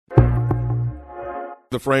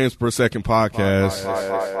The Frames Per Second podcast.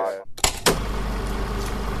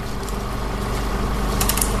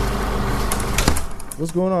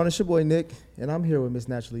 What's going on? It's your boy Nick, and I'm here with Miss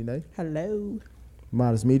Naturally Nay. Hello.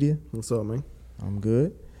 Modest Media. What's up, man? I'm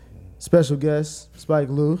good. Special guest, Spike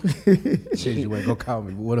Lou. Shit, you ain't gonna call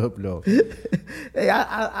me. What up, though? Hey,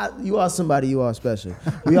 you are somebody. You are special.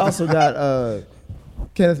 We also got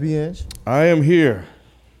Kenneth Bienge I am here.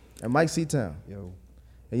 and Mike C-Town. Yo.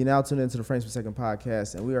 And you're now tuned into the Frames Per Second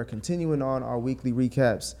podcast, and we are continuing on our weekly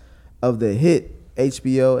recaps of the hit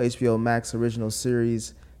HBO Max original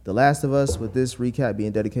series, The Last of Us, with this recap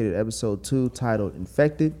being dedicated to episode 2 titled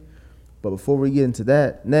Infected. But before we get into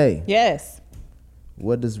that, Nay, Yes.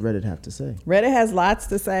 what does Reddit have to say? Reddit has lots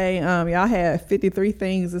to say. Y'all had 53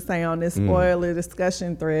 things to say on this spoiler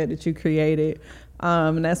discussion thread that you created.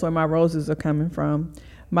 And that's where my roses are coming from.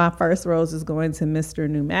 My first rose is going to Mr.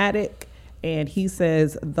 Pneumatic. And he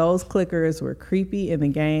says, those clickers were creepy in the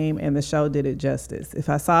game and the show did it justice. If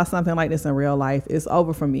I saw something like this in real life, it's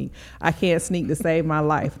over for me. I can't sneak to save my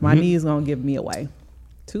life. My knees gonna give me away.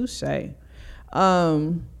 Touche.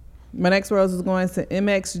 My next rose is going to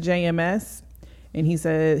MXJMS. And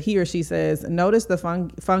he or she says, notice the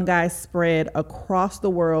fungi spread across the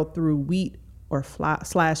world through wheat or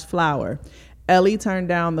slash flour. Ellie turned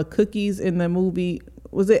down the cookies in the movie.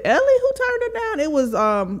 Was it Ellie who turned it down? It was,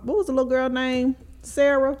 what was the little girl name?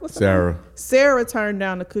 Sarah? What's her name? Sarah turned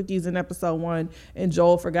down the cookies in episode 1, and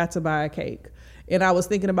Joel forgot to buy a cake. And I was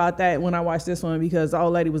thinking about that when I watched this one because the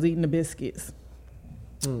old lady was eating the biscuits.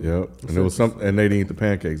 Yep. And it was and they didn't eat the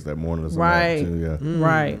pancakes that morning or something. Right. Too, yeah.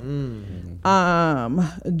 Right.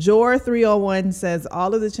 Jor301 says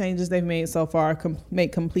all of the changes they've made so far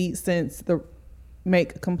make complete sense. The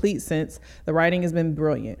writing has been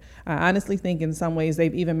brilliant. I honestly think in some ways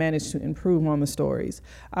they've even managed to improve on the stories.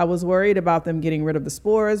 I was worried about them getting rid of the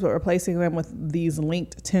spores, but replacing them with these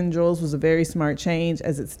linked tendrils was a very smart change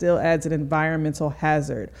as it still adds an environmental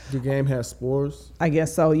hazard. The game has spores? I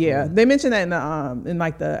guess so, yeah. They mentioned that in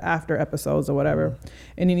like the after episodes or whatever.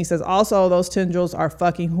 And then he says, also, those tendrils are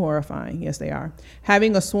fucking horrifying. Yes, they are.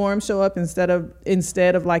 Having a swarm show up instead of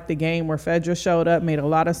like the game where Fedra showed up made a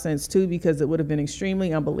lot of sense too, because it would have been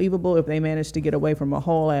extremely unbelievable if they managed to get away from a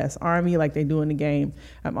whole ass army like they do in the game.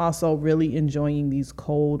 I'm also really enjoying these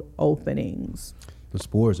cold openings. The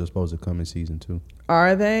spores are supposed to come in season 2.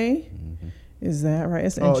 Are they? Mm-hmm. Is that right?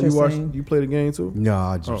 It's interesting. You played the game too? No,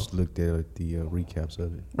 I just looked at the recaps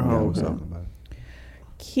of it. I was talking about it.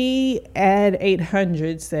 Key Ad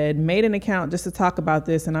 800 said, made an account just to talk about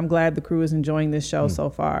this, and I'm glad the crew is enjoying this show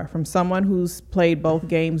so far. From someone who's played both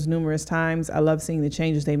games numerous times, I love seeing the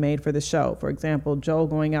changes they made for the show. For example, Joel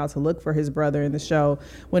going out to look for his brother in the show,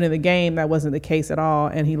 when in the game that wasn't the case at all,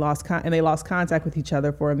 and they lost contact with each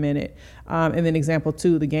other for a minute. And then example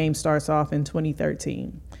 2, the game starts off in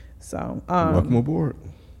 2013. So Welcome aboard.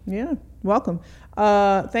 Yeah, welcome.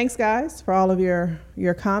 Thanks, guys, for all of your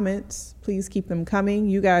comments. Please keep them coming.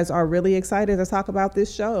 You guys are really excited to talk about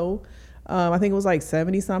this show. I think it was like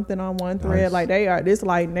 70 something on one thread. Nice. Like they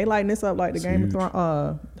lighting this up like the Game of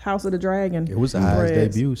Thrones, House of the Dragon. It was the highest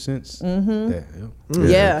debut since that.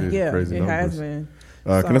 Yeah, crazy it numbers. has been.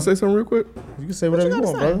 Can I say something real quick? You can say whatever you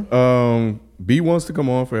want, say? brother. B wants to come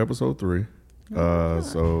on for episode 3.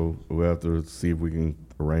 So we'll have to see if we can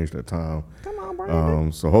arrange that time. Come on,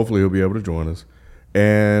 Brandon. So hopefully he'll be able to join us.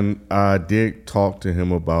 And I did talk to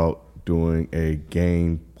him about doing a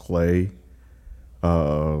gameplay,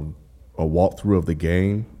 a walkthrough of the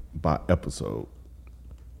game by episode.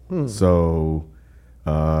 So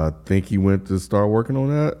I think he went to start working on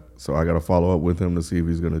that. So I got to follow up with him to see if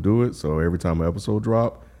he's going to do it. So every time an episode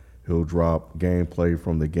drop, he'll drop gameplay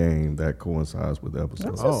from the game that coincides with the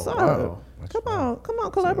episode. That's what's up. Wow. Come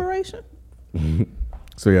on, collaboration.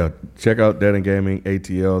 So yeah, check out Dead and Gaming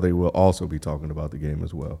ATL. They will also be talking about the game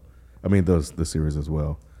as well. I mean the series as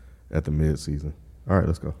well at the mid-season. All right,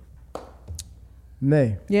 let's go.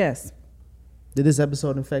 Nay, Yes, did this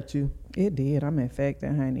episode infect you? it did. I'm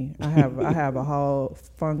infected, honey. I have a whole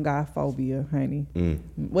fungi phobia, honey.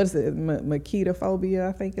 What is it? Makita phobia,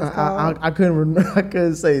 I think it's called. I couldn't remember. I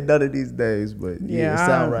couldn't say none of these days, but yeah, it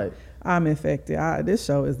sound right. I'm infected. This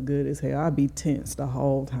show is good as hell. I'll be tense the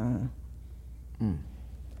whole time.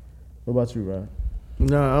 What about you, Rod?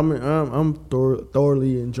 No, I'm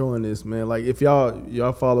thoroughly enjoying this, man. Like if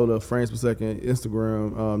y'all follow the Frames Per Second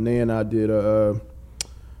Instagram, Nay and I did a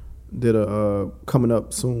coming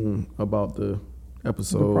up soon about the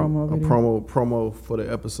episode, promo for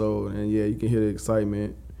the episode, and yeah, you can hear the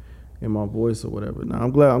excitement in my voice or whatever. Now I'm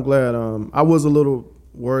glad. I was a little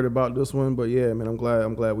worried about this one, but yeah, man, I'm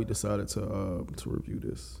glad we decided to review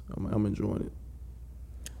this. I'm enjoying it.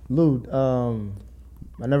 Lou,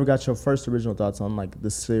 I never got your first original thoughts on like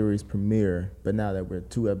the series premiere, but now that we're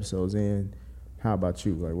 2 episodes in, how about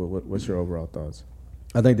you? Like, what's your overall thoughts?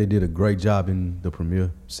 I think they did a great job in the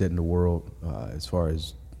premiere, setting the world as far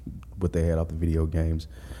as what they had off the video games.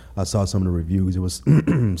 I saw some of the reviews. It was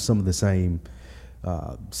some of the same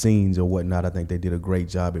scenes or whatnot. I think they did a great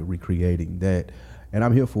job at recreating that. And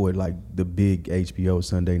I'm here for it, like the big HBO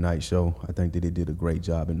Sunday night show. I think that they did a great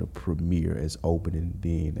job in the premiere as opening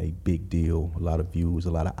being a big deal, a lot of views,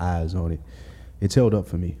 a lot of eyes on it. It's held up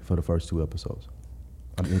for me for the first 2 episodes.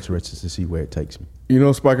 I'm interested to see where it takes me. You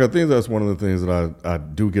know, Spike, I think that's one of the things that I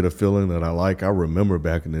do get a feeling that I like. I remember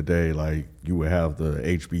back in the day, like you would have the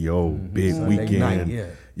HBO big weekend. Night,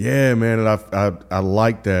 yeah, man, and I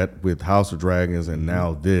like that with House of Dragons, and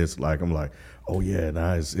now this, like I'm like, oh yeah,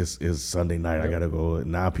 now it's Sunday night. I gotta go at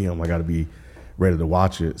 9 p.m. I gotta be ready to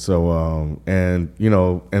watch it. So and you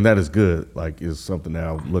know, and that is good. Like it's something that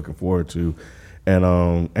I'm looking forward to.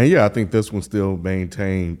 And yeah, I think this one still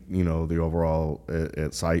maintained, you know, the overall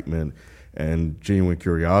excitement and genuine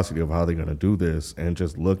curiosity of how they're going to do this, and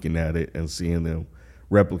just looking at it and seeing them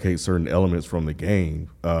replicate certain elements from the game.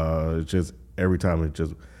 It's just every time it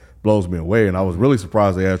just blows me away. And I was really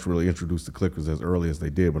surprised they actually introduced the clickers as early as they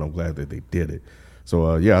did, but I'm glad that they did it.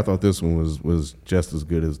 So yeah, I thought this one was just as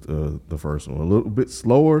good as the first one. A little bit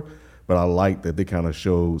slower, but I like that they kind of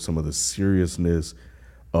showed some of the seriousness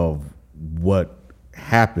of what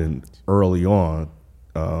happened early on,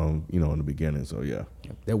 you know, in the beginning. So yeah,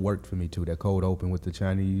 that worked for me too. That cold open with the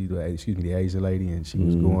the Asian lady, and she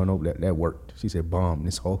was going over that worked. She said, "Bomb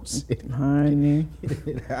this whole city." Honey, Get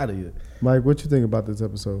it out of here. Mike, what you think about this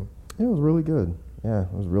episode? It was really good. Yeah,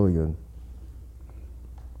 it was really good.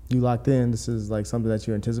 You locked in? This is like something that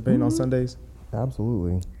you're anticipating on Sundays?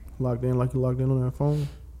 Absolutely. Locked in like you locked in on that phone.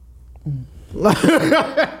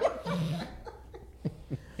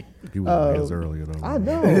 he was as earlier though. I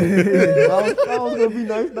know. I was gonna be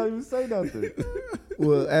nice, not even say nothing.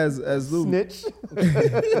 Well, as Lou, Snitch.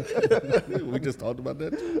 We just talked about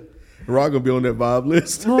that too. Rock gonna be on that vibe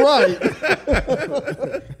list,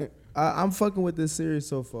 right? I'm fucking with this series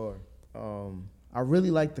so far. I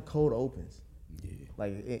really like the cold opens. Yeah.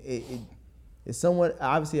 Like it's somewhat,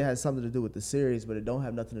 obviously it has something to do with the series, but it don't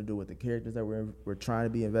have nothing to do with the characters that we're trying to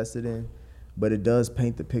be invested in. But it does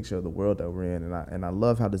paint the picture of the world that we're in, and I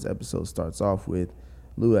love how this episode starts off with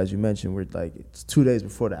Lou, as you mentioned. We're like, it's 2 days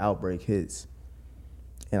before the outbreak hits,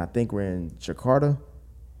 and I think we're in Jakarta.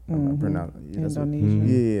 Indonesia.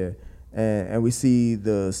 Yeah. And we see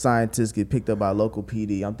the scientists get picked up by local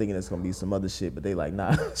PD. I'm thinking it's gonna be some other shit, but they like,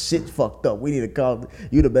 nah, shit fucked up. We need to call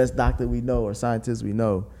you the best doctor we know or scientist we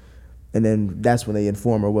know. And then that's when they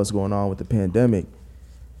inform her what's going on with the pandemic.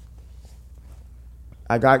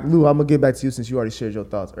 Lou, I'm gonna get back to you since you already shared your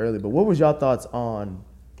thoughts earlier. But what was your thoughts on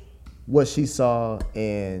what she saw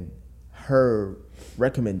and her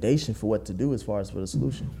recommendation for what to do as far as for the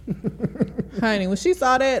solution? honey, when she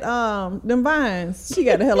saw that them vines, she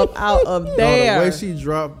got the hell up out of there. The way she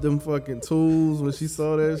dropped them fucking tools when she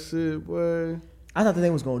saw that shit, boy. I thought the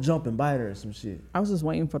thing was gonna jump and bite her or some shit. I was just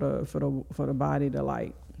waiting for the body to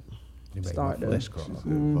like start to.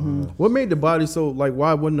 What made the body so, like,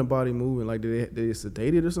 why wasn't the body moving? Like, did they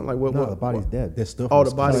sedate it or something? Like, what? No, the body's dead. That stuff. Oh, was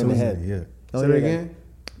the body in the was head. Yeah. Say that again?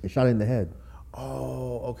 They shot it in the head.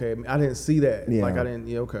 Oh, okay. I didn't see that. Yeah. Like, I didn't.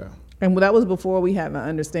 Yeah, okay. And that was before we had an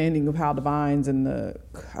understanding of how the vines and the,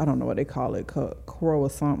 I don't know what they call it, crow or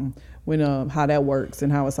something, when how that works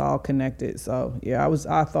and how it's all connected. So yeah,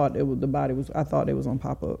 I thought it was on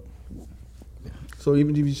pop up. So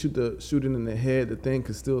even if you shoot it in the head, the thing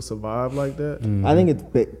could still survive like that? I think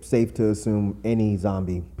it's safe to assume any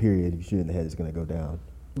zombie, period, if you shoot in the head, is going to go down.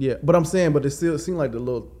 Yeah, but I'm saying, but it still seemed like the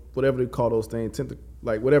little, whatever they call those things,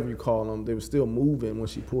 like whatever you call them, they were still moving when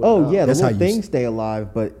she pulled it out. Yeah, the That's little how things stay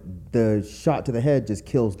alive, but the shot to the head just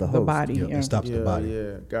kills the host. The body, yeah. It stops the body.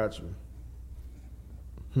 Yeah, got you.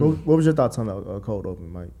 What was your thoughts on the cold open,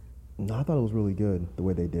 Mike? No, I thought it was really good the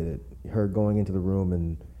way they did it. Her going into the room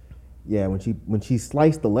and yeah, when she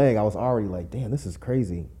sliced the leg, I was already like, damn, this is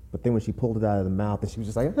crazy. But then when she pulled it out of the mouth, and she was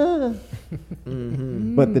just like, ah.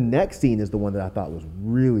 But the next scene is the one that I thought was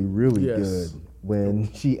really, really good.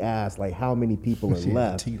 When she asked, like, how many people are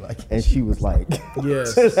left, and she was like,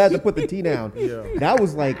 yes, had to put the tea down. Yeah. That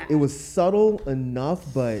was like, it was subtle enough,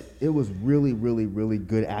 but it was really, really, really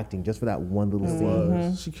good acting just for that one little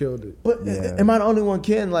scene. She killed it. But am I the only one,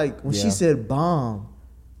 Ken? Like when she said bomb,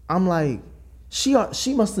 I'm like, she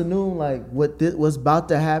must have known like what's about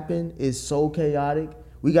to happen is so chaotic.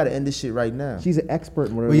 We got to end this shit right now. She's an expert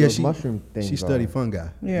in whatever those mushroom things She studied are. fungi.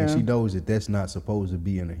 Yeah. And she knows that that's not supposed to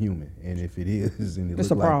be in a human. And if it is, and it It's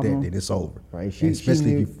looks a like problem. that, then it's over. Right. And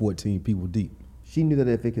especially if you're 14 people deep. she knew that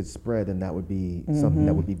if it could spread, then that would be something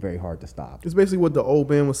that would be very hard to stop. It's basically what the old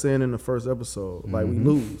man was saying in the first episode. Like, we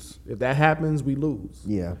lose. If that happens, we lose.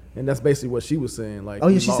 Yeah. And that's basically what she was saying. Like, Oh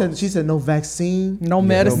yeah, she said no vaccine, No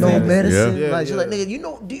medicine. no medicine. Yeah. Like she's Yeah. like, nigga, do you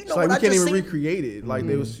know It's what like, we I can't just even seen? recreate it. Like,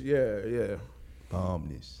 they was, yeah.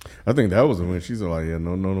 Bombness. I think that was when she's like, yeah,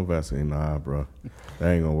 no vaccine. Nah, bro.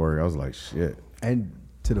 That ain't gonna work. I was like, shit. And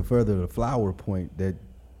to the flour point, that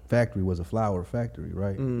factory was a flour factory,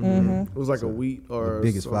 right? It was like a wheat or the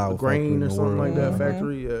biggest flour factory grain in or the something like world. that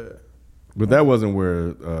factory. Yeah. But that wasn't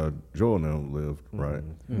where Joel and them lived, right?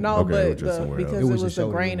 No, Okay, but it was just somewhere because else. it It was was the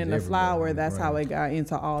just grain showing and it the was flour, everywhere, that's right. how it got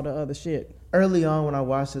into all the other shit. Early on when I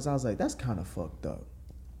watched this, I was like, that's kind of fucked up.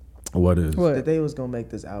 What is? What? That they was gonna make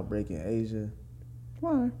this outbreak in Asia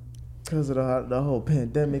Why? because of the whole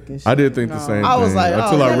pandemic and shit. I did think the No. same I was thing like,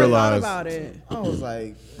 until oh, I never realized. Thought about it. I was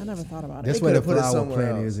like, I never thought about That's it. where the could've put it flour somewhere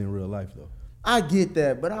plant else. is in real life, though. I get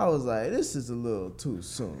that, but I was like, this is a little too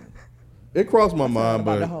soon. It crossed my Thought mind,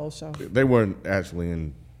 about the but whole show. they weren't actually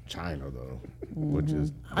in China though, which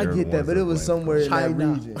is I they're get the that, ones but it was blame. somewhere in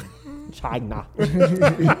China. that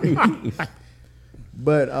region. China.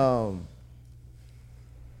 But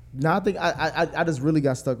no, I think I just really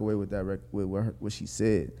got stuck away with that with what she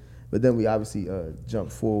said. But then we obviously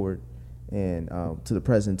jumped forward and to the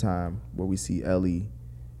present time where we see Ellie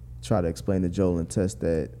try to explain to Joel and Tess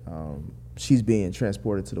that she's being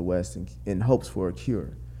transported to the West in hopes for a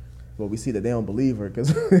cure. But we see that they don't believe her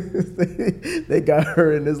because they got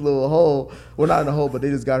her in this little hole. Well, not in the hole, but they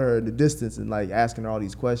just got her in the distance and like asking her all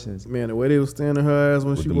these questions. Man, the way they was standing her ass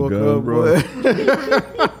when With she them woke guns, up, bro. boy.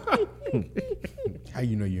 How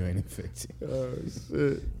you know you ain't infected? Oh,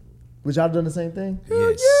 shit. Would y'all done the same thing?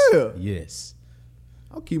 Yes. yeah. Yes.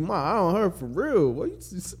 I'll keep my eye on her for real. What,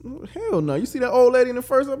 hell no. You see that old lady in the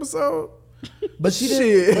first episode? But she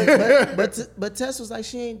Shit. didn't. But Tess was like,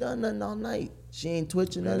 she ain't done nothing all night. She ain't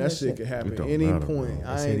twitching Man, nothing. that shit could happen It don't any matter, point. bro.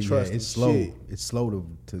 I said, ain't yeah, trusting it's slow. shit. It's slow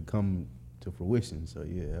to come to fruition. So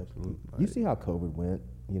yeah, absolutely. You see how COVID went.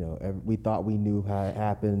 You know, we thought we knew how it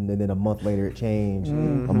happened, and then a month later it changed. A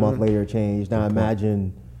month later it changed. Now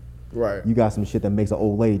imagine Right. you got some shit that makes an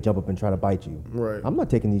old lady jump up and try to bite you. Right. I'm not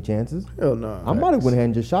taking these chances. Hell no. I might have went ahead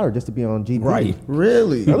and just shot her just to be on GB. Right.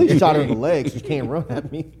 Really? At least shot her in the leg. She can't run at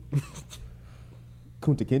me.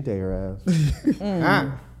 Kunta Kinte her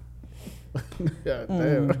ass. God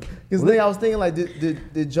damn. Because then I was thinking, like,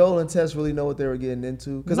 did Joel and Tess really know what they were getting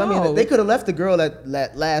into? Because I No. mean, they could have left the girl at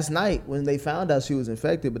last night when they found out she was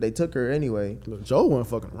infected, but they took her anyway. Look, Joe wasn't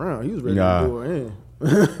fucking around. He was ready Nah. to do her in.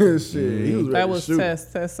 Shit, he was ready That to was shoot.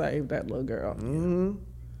 Tess. Tess saved that little girl. Mm-hmm.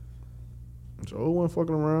 Joe wasn't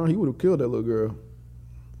fucking around. He would have killed that little girl.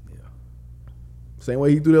 Yeah. Same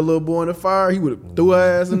way he threw that little boy in the fire, he would have threw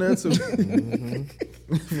her ass in there too.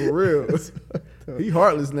 For real. He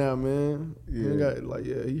heartless now, man. He ain't got,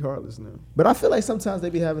 he heartless now. But I feel like sometimes they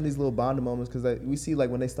be having these little bonding moments because we see like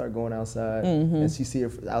when they start going outside and she see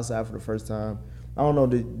her outside for the first time. I don't know.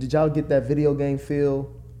 Did y'all get that video game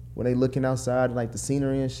feel when they looking outside and like the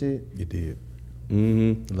scenery and shit? You did.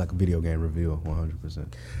 Mm-hmm. Like a video game reveal,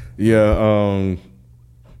 100%. Yeah.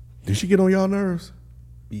 Did she get on y'all nerves?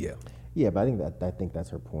 Yeah. Yeah, but I think that's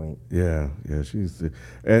her point. Yeah. She's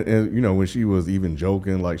and you know when she was even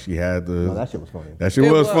joking like she had the No, that shit was funny. that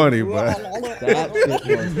shit was funny, but That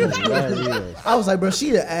shit was hilarious. I was like, bro, she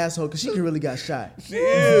an asshole because she could really got shot. That's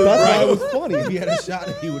why it was funny. If he had a shot,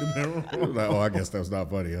 he would have been wrong. I was like, oh, I guess that's not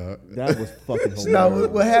funny, huh? That was fucking hilarious. No,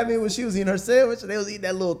 what happened when she was eating her sandwich and they was eating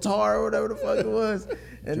that little tar or whatever the fuck it was.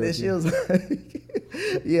 And then she was like,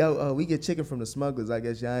 yeah, we get chicken from the smugglers. I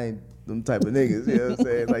guess y'all ain't them type of niggas. You know what I'm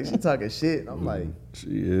saying? Like, she talking shit. I'm like, She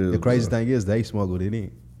is. The crazy thing is they smuggled it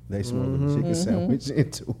in. They smuggled the chicken sandwich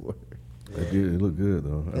into her. It did. It looked good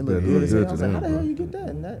though. I it bet looked it good looked as hell. good I was to like, how them. the hell bro. you get that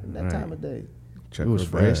in that time of day? Check It was her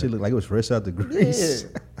fresh. bag. It looked like it was fresh out the grease.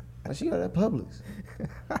 Yeah. Like, she got that Publix.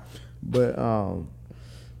 But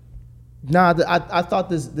I thought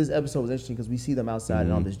this episode was interesting because we see them outside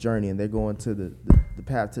and on this journey, and they're going to the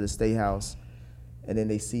path to the state house, and then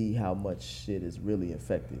they see how much shit is really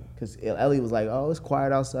infected. Because Ellie was like, "Oh, it's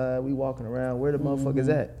quiet outside. We walking around. Where the motherfuckers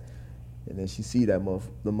at?" And then she see that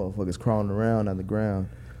the motherfuckers crawling around on the ground.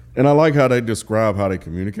 And I like how they describe how they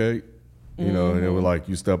communicate. You know, and it was like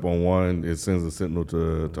you step on one, it sends a signal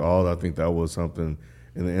to all. I think that was something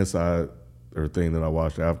in the inside or thing that I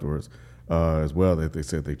watched afterwards as well that they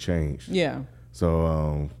said they changed. Yeah.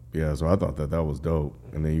 So so I thought that was dope,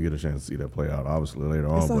 and then you get a chance to see that play out obviously later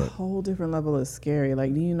on. It's a But whole different level of scary.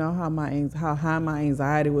 Like, do you know how high my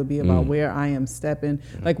anxiety would be about where I am stepping?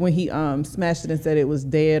 Like when he smashed it and said it was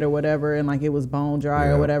dead or whatever, and like it was bone dry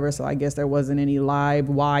Yeah. or whatever. So I guess there wasn't any live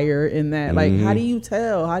wire in that. Like, how do you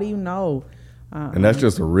tell? How do you know? And that's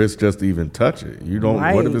just a risk just to even touch it. You don't.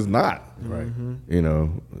 What if it's not? Right. You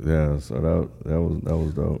know. Yeah. So that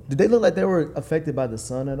was dope. Did they look like they were affected by the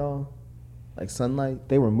sun at all? Like sunlight?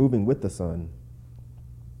 They were moving with the sun.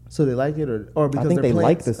 So they like it, or because I think they're they plants?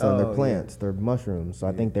 like the sun. Oh, They're plants. They're mushrooms. So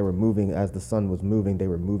I think they were moving as the sun was moving. They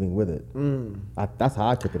were moving with it. That's how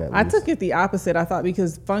I took it. I took it the opposite. I thought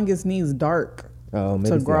because fungus needs dark maybe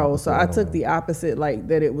to it's the grow, opposite. so I don't took know. the opposite, like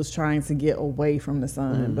that it was trying to get away from the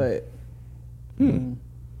sun. But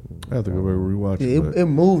I have to go back and rewatch Yeah, it. it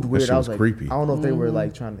moved weird. shit I was was like, creepy. I don't know if they were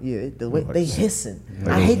like trying to. Yeah, the way they hissing. I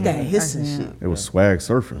Like- hate that hissing I shit. can't. It was swag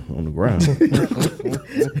surfing on the ground.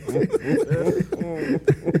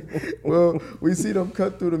 Well, we see them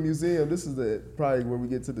cut through the museum. This is probably where we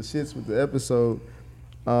get to the shits with the episode.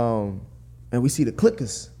 And we see the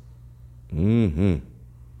clickers. Mm-hmm.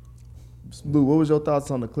 Lou, what was your thoughts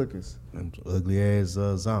on the clickers? Them ugly ass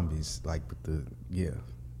zombies. Like with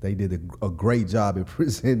they did a great job at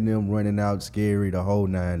presenting them, running out scary, the whole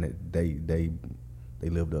nine. That they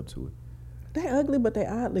lived up to it. they ugly, but they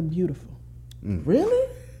oddly beautiful. Really?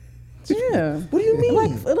 Yeah. What do you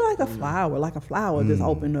mean? It look like a flower, just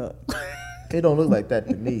opened up. It don't look like that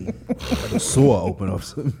to me. Like a sewer open up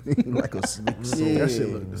something like a slick sewer. Yeah. That shit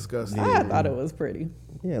look disgusting. I thought it was pretty.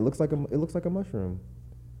 Yeah, it looks like a mushroom.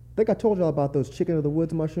 I think I told y'all about those chicken of the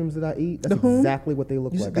woods mushrooms that I eat. That's who? exactly what they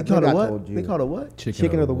look like. They I call think it I what? told you. They call it what?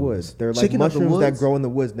 Chicken of the woods. They're like Chicken of the mushrooms that woods? grow in the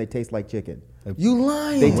woods and they taste like chicken. You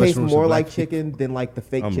lying? They taste Mushrooms more are like black chicken than like the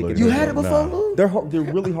fake I'm chicken. looking You at had it before, Nah. Lou? They're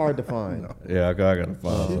really hard to find. Yeah, I gotta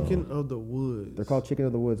find some. Chicken of the woods. They're called chicken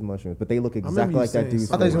of the woods mushrooms, but they look remember exactly you like that saying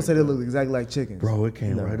dude's. I thought you were something. gonna say they look exactly like chickens. Bro, it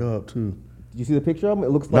came right up too. Did you see the picture of them?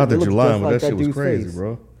 It looks like Not that it looks you're lying, just but like that shit was dude's crazy, face.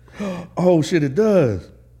 bro. Oh shit, it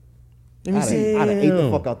does. Let me see. I'd have ate the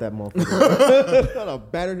Damn. fuck out that motherfucker. I'd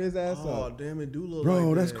have battered his ass Oh up. damn, it do look Bro,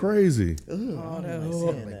 like that's that. crazy.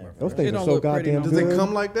 Those It things are don't so look pretty goddamn no Does good. they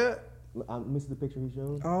come like that? Let me see the picture he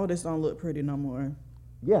showed. Oh, this don't look pretty no more.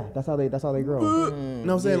 Yeah, that's how they grow. You know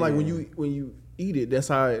what I'm saying? Like when you eat it, that's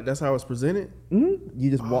how it's presented. You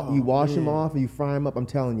just you wash them off and you fry them up. I'm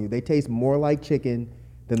telling you, they taste more like chicken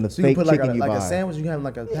than the So you fake can put like chicken you a buy. sandwich. You can have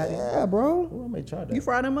like a patty. Yeah, bro. Ooh, I may try that. You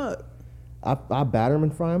fry them up. I batter them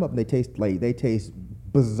and fry them up, and they taste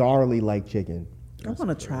bizarrely like chicken. I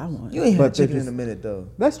want to try one. You ain't But had chicken they're in a minute though.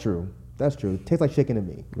 That's true. That's true. Tastes like chicken to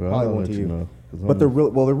me. Well, Probably I'll won't let to you you. know, 'cause But I'm- they're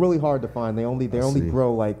really hard to find. They only see.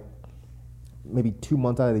 grow like maybe 2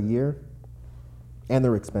 months out of the year, and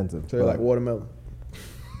they're expensive. So like watermelon.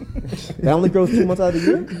 That only grows 2 months out of the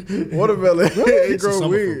year. Watermelon, it It's a grows summer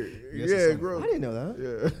weird. fruit. Yeah, Yes, it's a it summer grows. I didn't know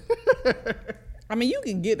that. Yeah. I mean, you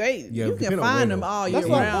can get Yeah, you can depending on find where them though. all year That's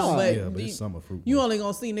what I round, thought. but, Yeah, but it's summer fruit. you only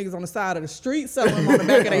gonna see niggas on the side of the street selling them on the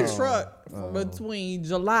back of their truck between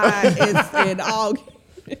July and August.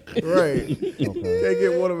 Right. Can't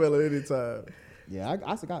get watermelon anytime. Yeah,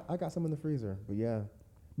 I got some in the freezer, but yeah,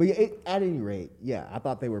 at any rate, yeah, I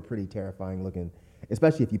thought they were pretty terrifying looking,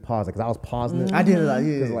 especially if you pause it, because I was pausing it. I did it like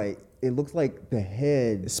Because yeah. like it looks like the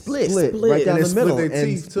head Split. right down And the it middle, split their and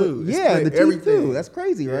teeth, split- too. It Yeah, split the teeth everything. too. That's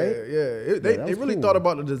crazy, right? Yeah. that They was really cool. thought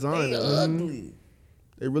about the design They of it. ugly.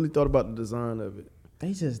 They really thought about the design of it.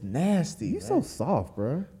 They just nasty. You man. so soft,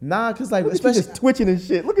 bro. Nah, cause like Look at you especially just twitching and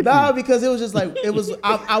shit. Look at nah, you. because it was just like it was.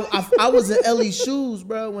 I was in Ellie's shoes,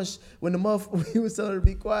 bro. When the motherfucker he was telling her to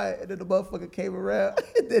be quiet, and then the motherfucker came around.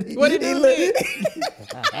 And then he, What did he look?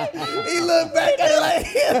 He looked back at it like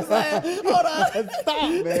he was like, "Hold on,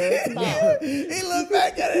 Stop, man. Stop. He looked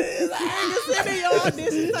back at it. He's like, You send me your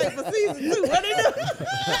audition tape for season 2. What he do?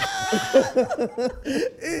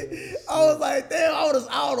 I was like, damn, I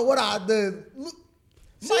don't know what I did.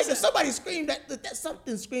 Mike, if somebody screamed that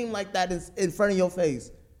something screamed like that in front of your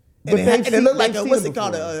face. And, But it, they've looked seen- like they've a, what's seen it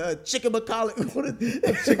called? before. A chicken macaulay.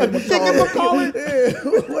 Chicken macaulay. Yeah,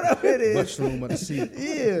 whatever it is. Mushroom of the sea.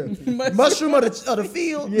 Yeah. Mushroom of the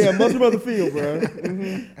field. Yeah, mushroom of the field, bro.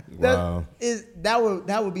 Wow.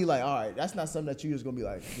 That would be like, all right, that's not something that you just gonna be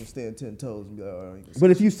like, you stand 10 toes and be like, all right.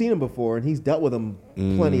 But if you've seen him before and he's dealt with them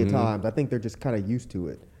plenty of times, I think they're just kind of used to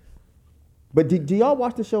it. But do y'all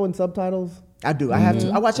watch the show in subtitles? I do. I have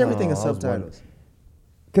to. I watch everything in Oh, I was subtitles.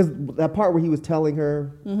 Because that part where he was telling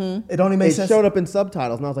her, It only makes it sense. showed up in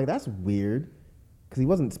subtitles, and I was like, that's weird. Because he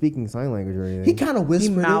wasn't speaking sign language or anything. He kind of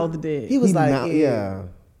whispered. mouthed it. He was He like, mou- yeah.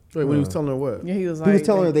 Wait, when he was telling her what? Yeah, he was He like, was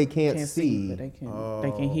telling her they can't see. but they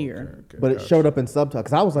can hear. Okay, But it gotcha. showed up in subtitles.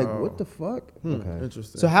 Because I was like, what the fuck? Okay.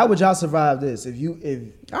 Interesting. So how would y'all survive this? If you I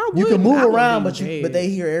you can wouldn't. move I would around, be but dead. they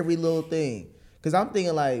hear every little thing. Cause I'm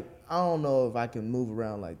thinking like I don't know if I can move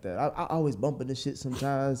around like that. I always bump into shit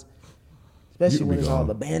sometimes, especially You'll when be it's all gone.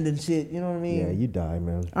 abandoned shit. You know what I mean? Yeah, you die,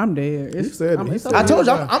 man. I'm dead. He said- he it's said- I okay. told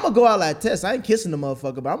you I'm gonna go out like Tess. I ain't kissing the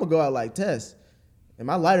motherfucker, but I'm gonna go out like Tess. and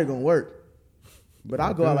my lighter gonna work. But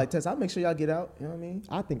I'll go out like Tess. I'll make sure y'all get out. You know what I mean?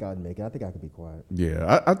 I think I'd make it. I think I could be quiet.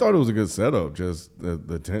 Yeah, I thought it was a good setup. Just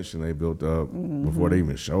the tension they built up before they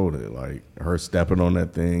even showed it. Like her stepping on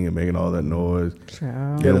that thing and making all that noise.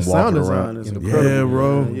 Child. Yeah, Them the sound walking design around. is incredible. Yeah,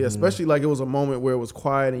 bro. Yeah, especially like it was a moment where it was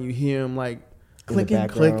quiet and you hear him like Clicking,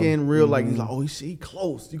 clicking, real like he's like, oh, he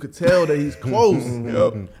close. You could tell that he's close.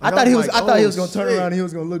 Yep. I thought he was. like, I thought he oh, was gonna turn shit. around and he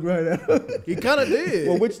was gonna look right at her. He kind of did.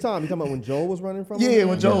 Well, which time? You talking about when Joel was running from him? Yeah,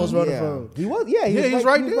 when Joel was running Yeah. from him. He was. Yeah, he was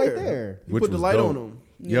right there. there. He Which put the was light dope. on him.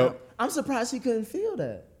 Yep. I'm surprised he couldn't feel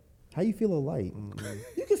that. How you feel a light?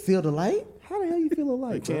 You can feel the light How the hell you feel a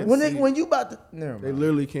light? can't bro? when you about to. Never They mind.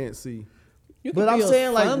 literally can't see. You But can I'm feel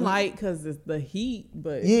saying, like, sunlight because it's the heat,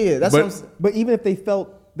 but Yeah, that's But- what I'm saying. But even if they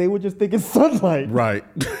felt, they were just thinking sunlight. Right.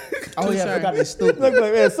 Oh yeah, I forgot they Like, stupid.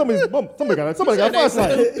 man, somebody got a flashlight.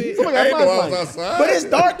 stupid. Somebody got a flashlight. outside. But it's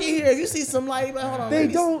dark in here. If you see some light, but hold on. They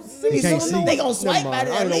maybe- don't see. maybe can't some- see. They gonna swipe Never at mind.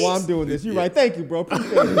 it I at don't know why I'm least. doing this. You're right. Thank you, bro.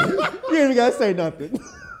 Appreciate it. You ain't even gotta say nothing.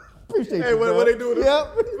 Appreciate Hey, you, what bro. they doing?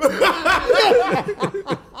 Yep.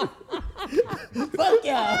 Fuck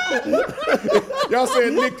y'all. Y'all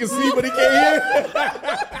saying Nick can see, but he can't hear?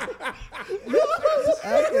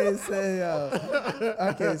 I can't say y'all.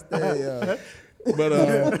 I can't stand y'all.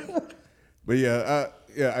 But yeah,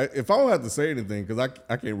 if I don't have to say anything, because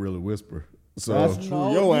I can't really whisper. So That's true.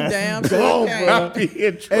 no, Your you ass damn is sure gone, can't. bro. I'll be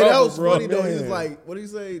in trouble, Hey, that was bro. funny though. He was Man. like, what did he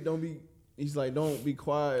say? He's like, don't be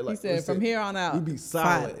quiet. Like He said, from here on out, you be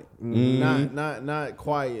silent, not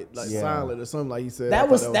quiet, like Yeah. silent or something like he said. That I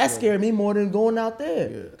thought that funny. scared me more than going out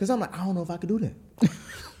there. Cause I'm like, I don't know if I could do that.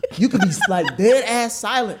 You could be like dead ass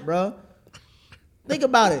silent, bro. Think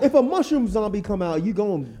about it. If a mushroom zombie come out, you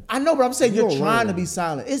going? I know, but I'm saying you're You don't trying to run. be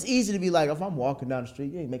silent. It's easy to be like, if I'm walking down the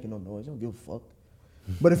street, you ain't making no noise. You don't give a fuck.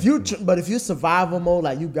 But if you survival mode,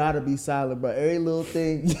 like you gotta be silent, bro. Every little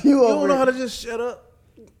thing You don't know how to just shut up.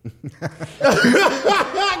 God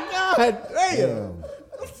damn.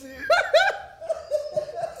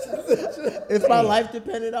 If my life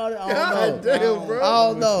depended on it, I don't know. God damn, bro. I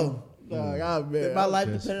don't know. Dog, If my life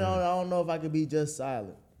depended on it, I don't know if I could be just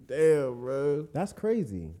silent. damn, bro. That's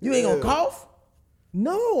crazy. You ain't gonna cough?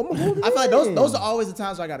 No, I'm gonna hold it I feel like in. those are always the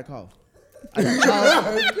times where I gotta cough. I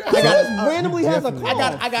gotta randomly has a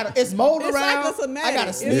cough. I got it's mold It's around. like a somatic. I gotta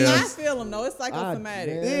It's sneeze. I feel them though. It's like a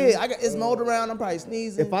somatic. man. Yeah, it's mold around. I'm probably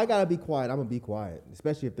sneezing. If I gotta be quiet, I'm gonna be quiet.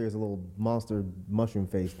 Especially if there's a little monster mushroom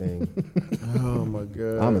face thing. Oh my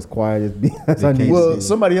god. I'm as quiet as I They need can't to well, be.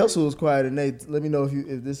 somebody else who was quiet, and they let me know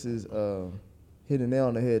if this is hitting a nail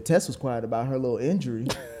on the head. Tess was quiet about her little injury.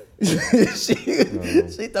 she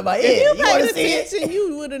thought about If yeah. you You want paid to see it? attention,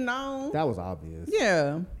 you would have known. That was obvious.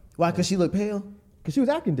 Yeah. Why? Cause she looked pale. Cause she was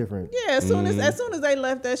acting different. Yeah, as soon as they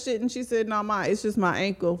left that shit and she said, "No, it's just my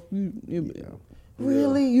ankle."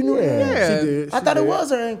 Really? You knew Yeah. that? Yeah. She did. I thought it did.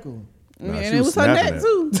 was her ankle. Nah, and she it was was her snapping neck it.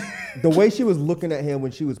 too. The way she was looking at him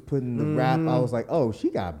when she was putting the wrap, I was like, oh, she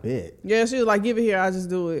got bit. Yeah, she was like, "Give it here, I'll just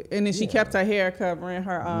do it." And then she kept her hair covering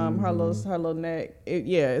her her little neck.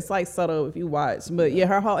 It's like subtle if you watch, but yeah,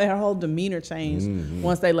 her whole demeanor changed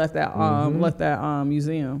once they left that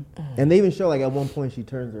museum. And they even show like at one point she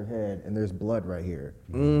turns her head and there's blood right here.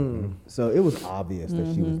 So it was obvious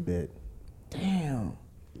that she was bit. Damn.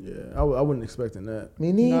 Yeah, I wasn't expecting that.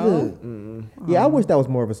 Me neither. Yeah, I wish that was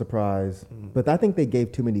more of a surprise, but I think they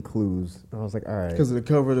gave too many clues. I was like, all right. Because of the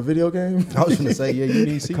cover of the video game. I was gonna say, yeah, you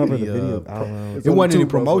didn't see Cover the the video. It It's wasn't only any two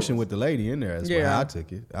promotion with the lady in there. That's Yeah. why I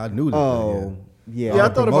took it. I knew that. Oh, yeah. Yeah, I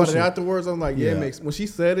thought about it promotion. afterwards. I was like, yeah, Yeah. it makes. When she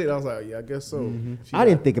said it, I was like, yeah, I guess so. She I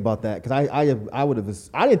didn't think about that because I would have.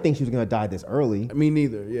 I didn't think she was gonna die this early. Me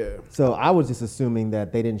neither. Yeah. So I was just assuming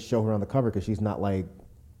that they didn't show her on the cover because she's not like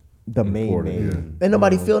the main. Important, Ain't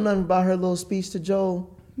nobody feel nothing about her little speech to Joe.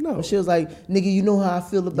 No. When she was like, "Nigga, you know how I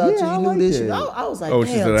feel about Yeah, I you. You liked knew this." it. I was like, Oh,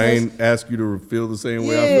 "Damn, she said, I Tess." ain't ask you to feel the same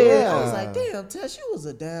way I feel. Yeah, I was like, "Damn, Tess, you was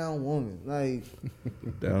a down woman." Like,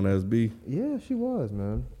 Down as B. Yeah, she was,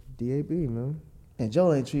 man. DAB, man. and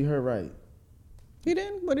Joe ain't treat her right. He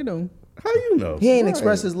didn't. What he doing? How you know? He ain't Right.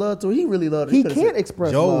 express his love to her. He really loved her. He could've can't said-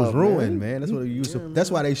 express Joe love, was man. ruined, man. That's what he used to.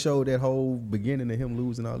 That's why they showed that whole beginning of him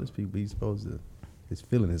losing all his people. He's supposed to. His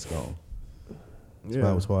feeling is gone. That's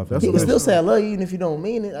why it was hard for That's He him. can what still say I love you even if you don't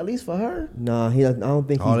mean it. At least for her. Nah, he. I don't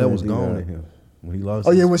think. All he's that gonna was do gone that. in him when he lost.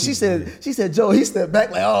 Oh yeah, his when she people. said Joe, he stepped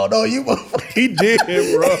back like, "Oh no, you." He did, bro.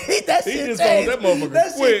 that He shit just changed. followed that motherfucker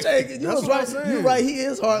That quick. shit changed. You That's was what right. I'm saying. You right. He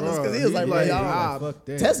is heartless because he was like, he "Y'all, fuck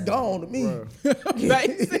that. Tess gone to me."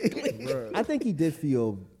 Basically. I think he did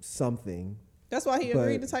feel something. That's why he But-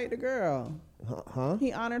 agreed to take the girl. Huh?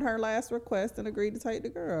 He honored her last request and agreed to take the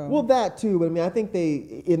girl. Well, that too, but I mean, I think they,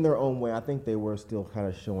 in their own way, I think they were still kind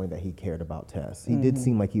of showing that he cared about Tess. He did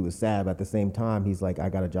seem like he was sad, but at the same time, he's like, I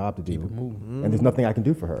got a job to do, and there's nothing I can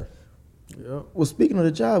do for her. Yep. Well, speaking of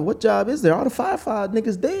the job, what job is there? All the Firefly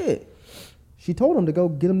niggas dead. She told him to go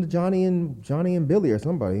get him to Johnny and Billy or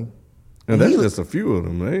somebody. And that's just a few of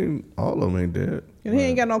them. They ain't, all of them ain't dead. and he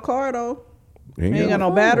ain't got no car though. He He ain't got no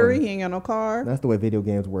phone. battery. He ain't got no car. That's the way video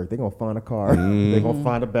games work. They're gonna find a car, they're gonna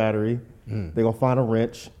find a battery, they're gonna find a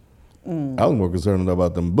wrench. I was more concerned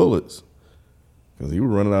about them bullets because he was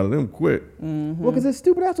running out of them quick. Well, because his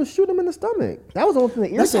stupid ass was shooting him in the stomach. That was the only thing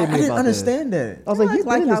that That's irritated I me didn't about understand this. that. I was like, he's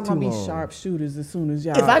like been in y'all this too gonna be long. sharpshooters as soon as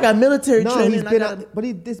y'all. If I got military No, training, he's I been, gotta, but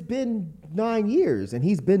it's been 9 years, and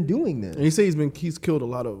he's been doing this. And he said he's killed a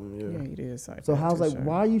lot of them. yeah, Yeah. he did. Say So that, how's too, like, sure.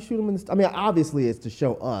 why you shoot him in the? I mean, obviously it's to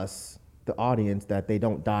show us, the audience, that they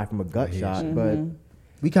don't die from a gut shot. But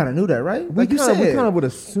we kind of knew that, right? we Like you kind said. of would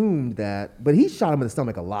assumed that. But he shot him in the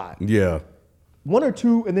stomach a lot, Yeah. one or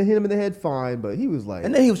two, and then hit him in the head. Fine, but he was like,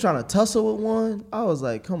 And then he was trying to tussle with one. I was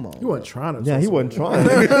like, come on. He wasn't trying to. yeah, he tussle. wasn't trying.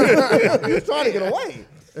 He was trying to get away.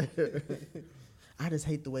 I just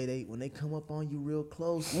hate the way when they come up on you real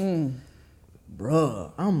close.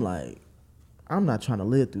 Bruh, I'm like, I'm not trying to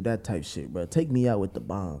live through that type shit, bruh. Take me out with the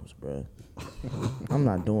bombs, bruh. I'm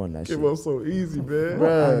not doing that shit. It was so easy, man. I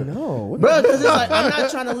Bruh. know. What Bruh, because it's like, I'm not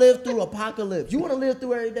trying to live through apocalypse. You want to live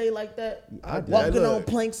through every day like that? I did. Walking Look. on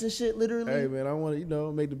planks and shit, literally? Hey, man, I want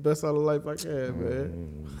to, make the best out of life I can,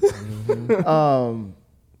 man.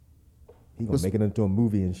 He gonna make it into a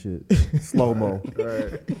movie and shit, slow mo.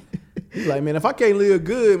 Right. He's like, man, if I can't live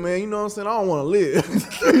good, man, you know what I'm saying? I don't want to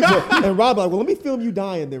live. And Rob like, well, let me film you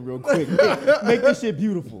dying then real quick. Make this shit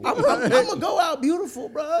beautiful. I'm gonna go out beautiful,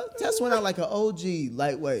 bruh. Tess went out like an OG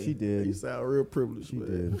lightweight. She You did. sound real privileged, She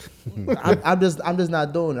man. did. I'm just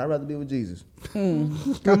not doing it. I'd rather be with Jesus.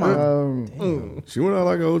 Come on. She went out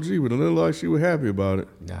like an OG, but it looked like she was happy about it.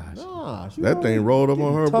 Nah, she That was thing rolled up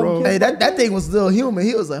on her, tongue bro. kissed. Hey, that thing was still human.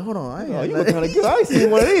 He was like, hold on, I ain't Oh, had you nothing. look kind of good. I ain't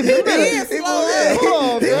seen one of these. in a minute. He Hold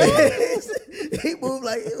on, man. He moved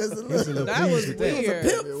like it was a little, That was it was weird. a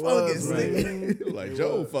pimp fungus. nigga. Like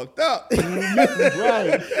Joe fucked up.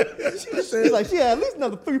 Right. She's like, she had at least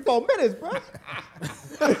another 3-4 minutes, bro.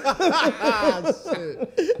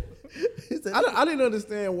 I didn't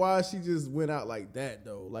understand why she just went out like that,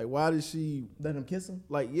 though. Like, why did she, Let him kiss him.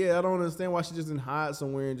 like, yeah, I don't understand why she just didn't hide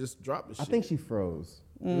somewhere and just drop the shit. I think she froze.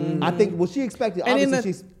 I think, well, she expected, And then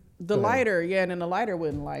obviously the lighter, yeah, and then the lighter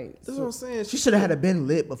wouldn't light. That's what I'm saying. She should have had it been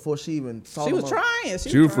lit before she even saw She them was up. trying.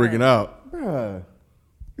 She was freaking out. Bruh.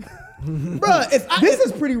 Bruh, This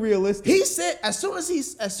is pretty realistic. he said as soon as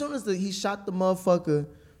he shot the motherfucker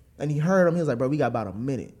and he heard him, he was like, bro, we got about a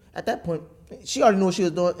minute. At that point, she already knew what she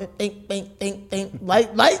was doing. Think, think, think, think.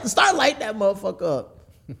 Light, start light that motherfucker up.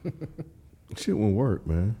 Shit won't work,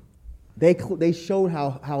 man. They showed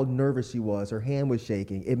how nervous she was. Her hand was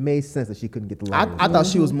shaking. It made sense that she couldn't get the lighter. I thought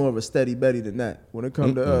she was more of a steady Betty than that when it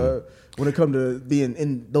come to being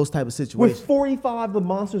in those type of With situations. 45 of the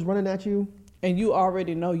monsters running at you, And you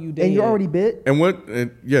already know you did. and you're already bit.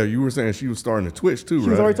 And yeah, you were saying she was starting to twitch too, right? She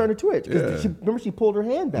was already starting to twitch. 'Cause Yeah. remember, she pulled her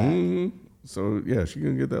hand back. So yeah, she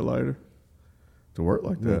couldn't get that lighter to work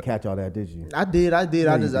like You didn't that. catch all that, did you? I did. I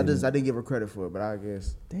No, you didn't give her credit for it, but I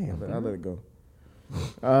guess. Damn, I let it go.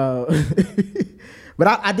 But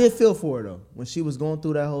I did feel for her though when she was going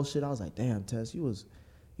through that whole shit. I was like, damn, Tess, you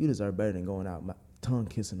deserve better than going out tongue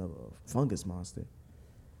kissing a fungus monster.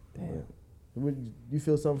 Damn. Would you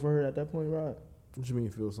feel something for her at that point, Rod? What you mean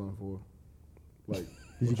you feel something for? Like,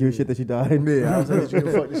 Did you give a shit that she died? Yeah, I was like, did you give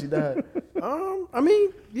a fuck that she died? I mean,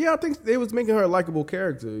 yeah, I think they was making her a likable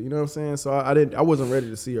character. You know what I'm saying? So I wasn't ready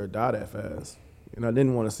to see her die that fast, and I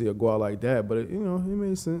didn't want to see her go out like that. But it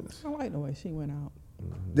made sense. I like the way she went out.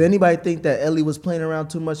 Did anybody think that Ellie was playing around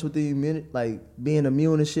too much with the immunity, like being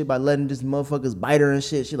immune and shit by letting this motherfuckers bite her and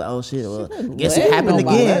shit? She like, oh shit, well, guess it let happened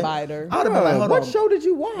nobody again. bite her. I would have been like, hold what on. show did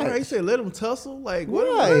you Right, watch? he said let them tussle. Like, what?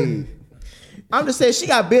 Right. I'm just saying she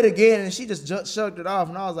got bit again and she just shrugged it off,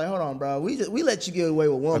 and I was like, hold on, bro, we let you get away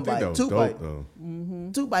with I one think that bite, was two dope bites. though.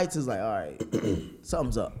 Two bites is like, all right,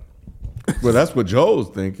 something's up. But that's what Joe's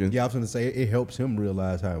thinking. Yeah, I was going to say it helps him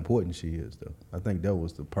realize how important she is, though. I think that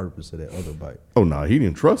was the purpose of that other bite. Oh no, he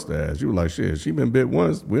didn't trust the ass. You were like, shit, she been bit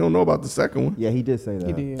once. We don't know about the second one. Yeah, he did say that.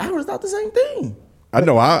 He did. I would have thought the same thing. I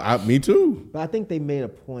know. Me too. But I think they made a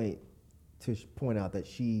point to point out that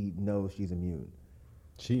she knows she's immune.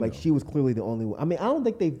 She was clearly the only one. I mean, I don't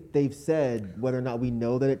think they've said whether or not we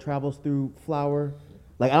know that it travels through flour.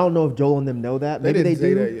 Like I don't know if Joel and them know that. Maybe they didn't say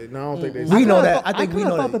do. that yet. No, I don't think they. We know kinda that. thought- I think we kinda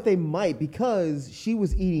know thought that. they might because she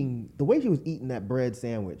was eating the way she was eating that bread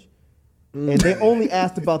sandwich. And they only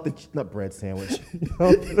asked about the not bread sandwich. You know,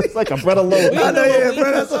 it's like a bread alone. I know, yeah,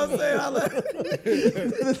 bro. That's what I'm saying.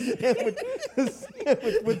 the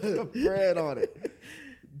sandwich with the bread on it.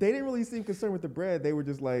 They didn't really seem concerned with the bread. They were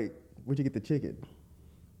just like, "Where'd you get the chicken?"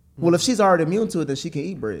 Well, if she's already immune to it, then she can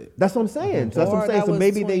eat bread. That's what I'm saying. So that's what Or I'm saying. that So was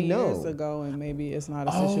maybe 20 they know. years ago, and maybe it's not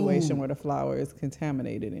a situation where the flour is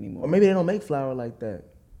contaminated anymore. Or maybe they don't make flour like that.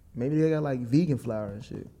 Maybe they got like vegan flour and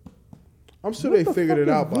shit. I'm sure they figured it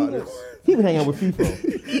out by this. He been hanging out with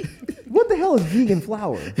FIFO. What the hell is vegan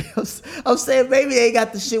flour? I'm saying maybe they ain't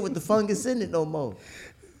got the shit with the fungus in it no more.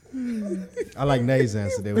 I like Nay's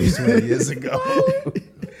answer. That was 20 years ago.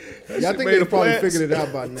 Yeah, I think they probably figured it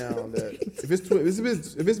out by now. That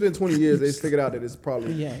if it's been 20 years, they figured out that it's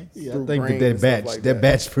probably Yes. Yeah, I through think grain that and stuff batch, like that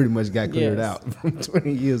batch pretty much got cleared Yes. out from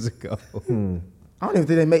 20 years ago. I don't even think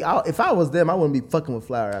they make. If I was them, I wouldn't be fucking with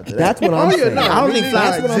flour after that. That's what I'm saying. I don't think flour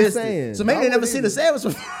That's what I'm existed. saying. So maybe they never seen the sandwich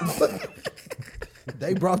before.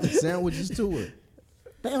 They brought the sandwiches to it.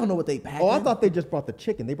 They don't know what they pack. Oh, I thought they just brought the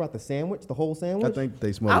chicken. They brought the sandwich, the whole sandwich. I think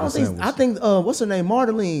they smoked I the don't think. sandwich. I think. What's her name?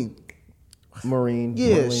 Mardeline. Marine.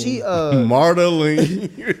 Yeah, Marlene. she. Mardeline.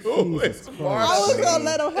 I was gonna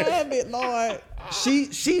let him have it, Lord.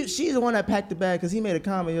 She's the one that packed the bag because he made a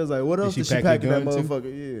comment. He was like, "What else she did she pack pack in your that gun, too?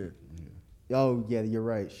 motherfucker?" Yeah. Oh yeah, you're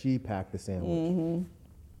right. She packed the sandwich.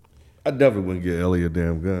 I definitely wouldn't get Ellie a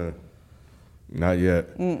damn gun. Not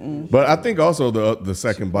yet. But I think also the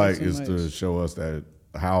second bite too is to much. show us that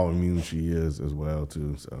how immune she is as well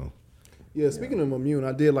too. So Yeah, speaking of immune,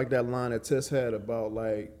 I did like that line that Tess had about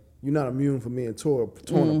like you're not immune from being torn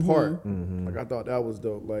apart. Like I thought that was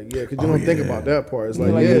dope. Like yeah, because you don't think about that part. It's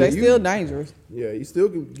like, Like, yeah, they you, still dangerous. yeah, you still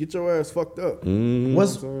can get your ass fucked up. You know what I'm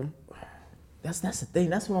What's saying? that's the thing.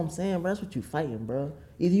 That's what I'm saying, bro. That's what you fighting, bro.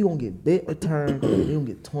 Either you gonna get bit or turned, or you gonna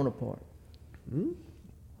get torn apart.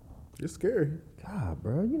 It's scary. God,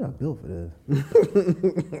 bro, you're not built for this.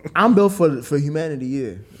 I'm built for humanity.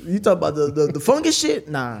 Yeah. You talk about the fungus shit?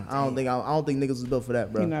 Nah, I don't think niggas was built for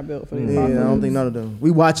that, bro. You're not built for this. Yeah, I don't think none of them. We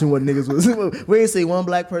watching what niggas was. We ain't see one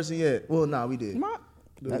black person yet. Well, nah, we did.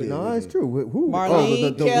 No, it's true. Who?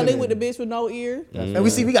 Marlene, the Kelly women. with the bitch with no ear. And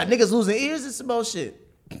we got niggas losing ears and some bullshit.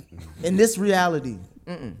 In this reality.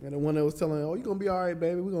 And the one that was telling, "Oh, you gonna be all right,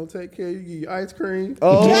 baby. We're gonna take care of you. Give you ice cream."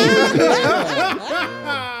 Oh,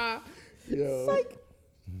 Yeah.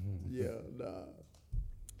 Yeah,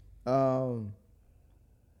 nah.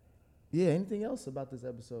 Yeah, anything else about this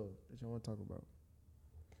episode that you want to talk about?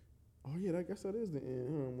 Oh yeah, I guess that is the end,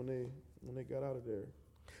 huh? When they got out of there.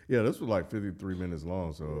 yeah, this was like 53 minutes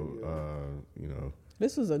long. So you know,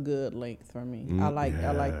 This was a good length for me. I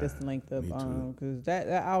like this length of me too. because that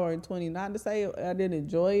hour and 20. Not to say I didn't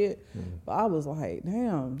enjoy it, but I was like,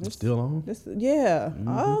 damn, this Still on? This yeah.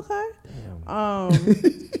 Oh, okay.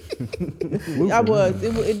 I was.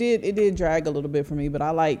 It did drag a little bit for me, but I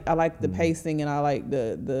like the pacing and I like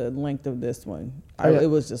the length of this one. It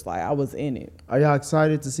was just like I was in it. Are y'all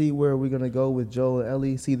excited to see where we're gonna go with Joel and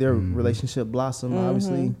Ellie? See their relationship blossom,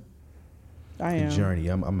 obviously. I The am. journey.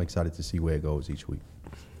 I'm excited to see where it goes each week.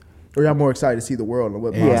 Or y'all more excited to see the world and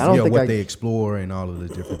what? And, Yeah, I don't think what I- they explore and all of the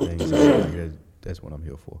different things. Like that's what I'm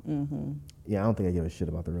here for. yeah. I don't think I give a shit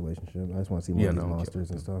about the relationship. I just want to see more Yeah, of these no, I don't monsters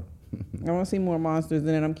and stuff. I want to see more monsters, and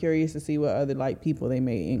then I'm curious to see what other like people they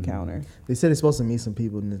may encounter. They said they're supposed to meet some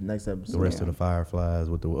people in the next episode. The rest of the fireflies,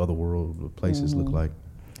 what the other world places look like.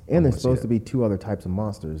 And there's see supposed that. to be 2 other types of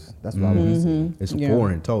monsters. That's what I want to see. It's Yeah.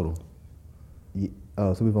 4 in total.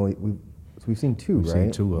 Oh, so we've seen 2, We've right?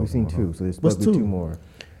 seen 2 of We've seen them, 2, so there's supposed What's to be 2? 2 more.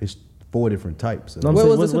 It's 4 different types. No, I'm What saying,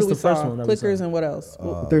 was what's this? What the we first saw? one that we Clickers saw? and what else?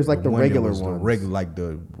 There's like the one that regular was ones. like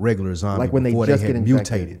the regular zombie Like when they before just had get infected.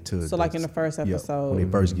 mutated to. So like in the first yeah, episode. when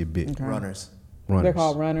they first get bit. Okay. Runners. Runners. They're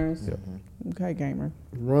called runners. Yeah. Okay, gamer.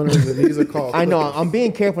 Runners and these are called. I know. I'm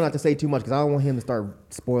being careful not to say too much because I don't want him to start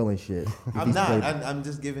spoiling shit. If I'm he's not. played- I'm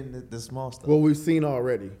just giving the small stuff. Well, we've seen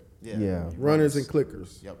already. Yeah. Runners and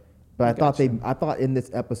clickers. Yep. But I thought in this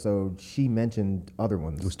episode she mentioned other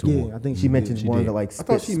ones. It was 2 Yeah, more. I think She mentioned She one did. that like I spits.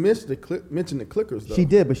 thought she mentioned the clickers though. She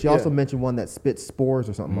did, but she also Yeah. mentioned one that spits spores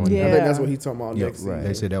or something on Yeah. you. I think that's what he's talking about Yeah, next season.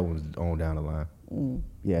 They said that one's on down the line.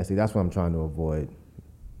 Yeah, see, that's what I'm trying to avoid.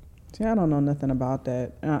 See, I don't know nothing about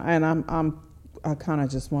that, and I kind of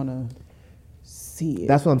just want to see it.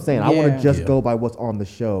 That's what I'm saying. I want Yeah. to just Yeah. go by what's on the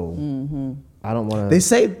show. I don't want They to.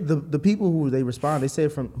 say the people who they respond, they say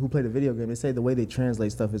who play the video game, they say the way they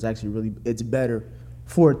translate stuff is actually it's better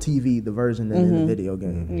for TV, the version than in the video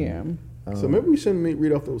game. Yeah. So maybe we shouldn't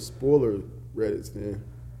read off those spoiler Reddits then.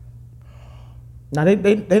 Now they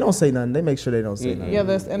don't say nothing. They make sure they don't say nothing. Yeah,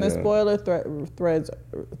 the spoiler threads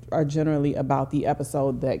are generally about the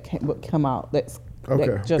episode that come out that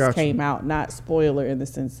just came out, not spoiler in the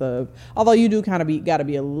sense of. Although you do kind of got to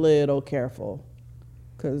be a little careful,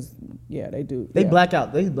 because they do. They black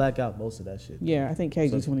out. They black out most of that shit. Yeah, I think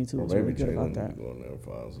KG22 is really good about that. Go on there and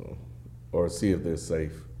find some, or see if they're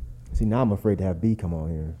safe. See, now I'm afraid to have B come on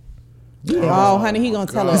here. Oh, honey, he gonna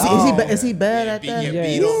tell us. Is he bad at that?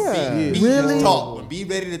 B really? Talk. When B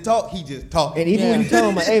ready to talk, he just talk. And even when you tell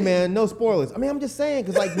him, like, hey man, no spoilers. I mean, I'm just saying,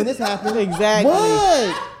 because like when this happened, exactly.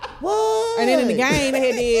 What? And then in the game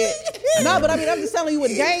they did. No, but I mean, I'm just telling you what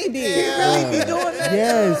the game did. He really be doing that.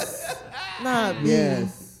 Yes. Nah, B.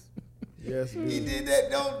 Yes, he did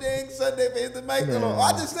that dumb thing Sunday for the mic.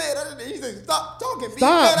 I just said, he said, stop talking.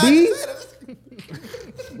 Stop, B.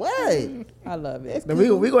 What? I love it. Now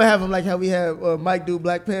we gonna have him like how we have Mike do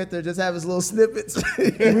Black Panther, just have his little snippets.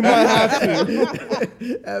 We might have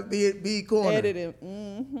to. Have B corner. Edit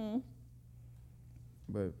him.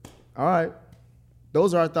 But all right,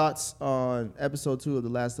 those are our thoughts on episode 2 of The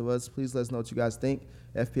Last of Us. Please let us know what you guys think.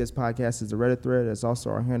 FPS Podcast is the Reddit thread. That's also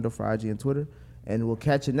our handle for IG and Twitter. And we'll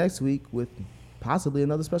catch you next week with possibly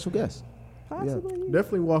another special guest. Possibly. Yeah.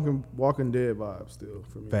 Definitely Walking Dead vibes still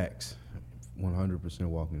for me. Facts. 100%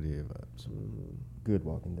 Walking Dead vibes. Good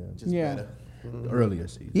Walking Dead. Just better. Earlier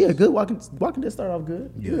season. Yeah, good. Walking Dead started off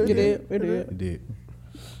good. Yeah, It did. It did.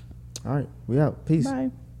 All right, we out. Peace.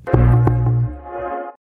 Bye.